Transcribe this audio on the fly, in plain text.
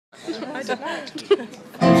I didn't actually.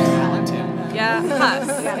 Yeah, us.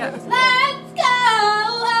 Yeah. Let's go!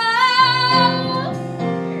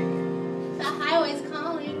 The highway's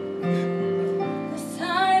calling. The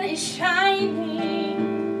sun is shining.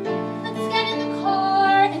 Let's get in the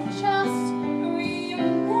car and just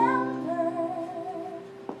remember.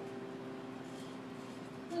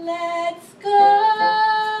 Let's go.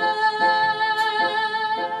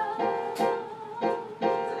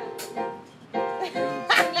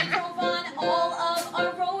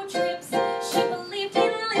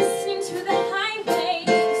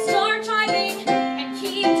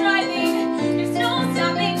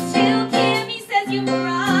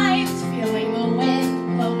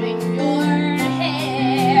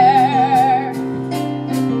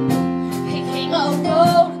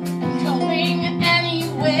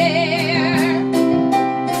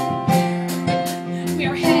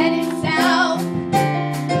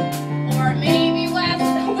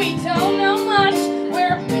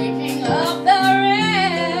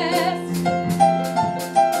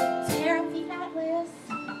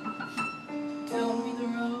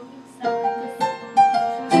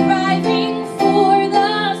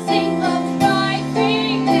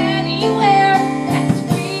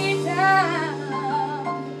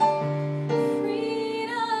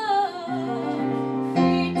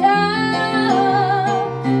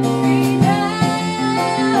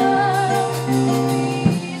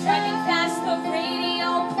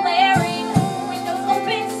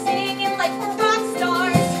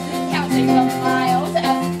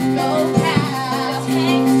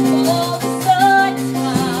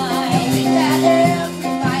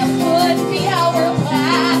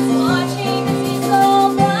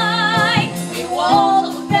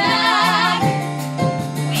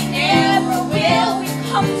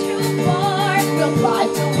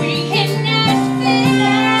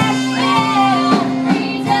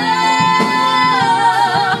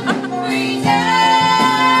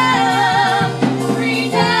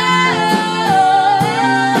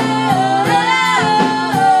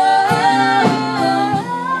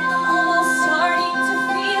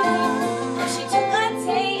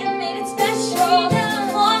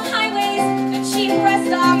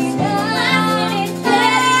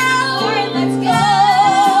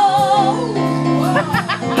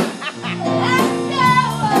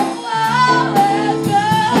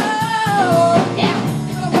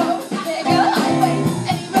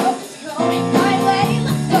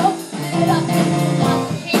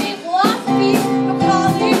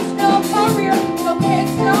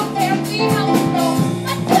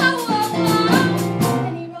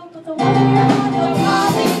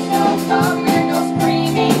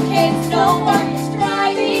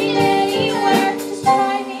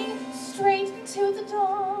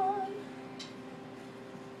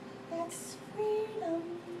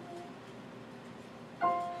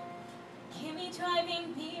 Kimmy driving,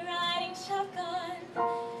 me riding shotgun.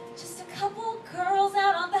 Just a couple girls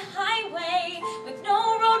out on the highway with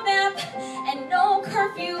no road map and no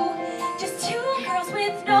curfew. Just two girls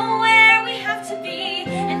with nowhere we have to be.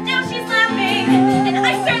 And now she's laughing, and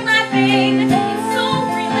I start laughing. It's so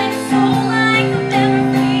real and so like a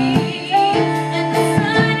memory. And the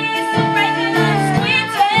sun is so bright that I'm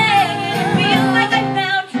squinting. It feels like I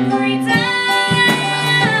found freedom.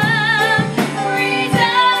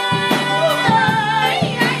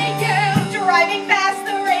 Driving past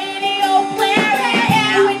the radio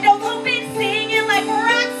blaring, windows open, singing like a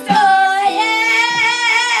rock star. Yeah,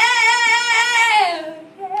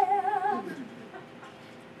 yeah.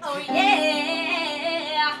 Oh yeah.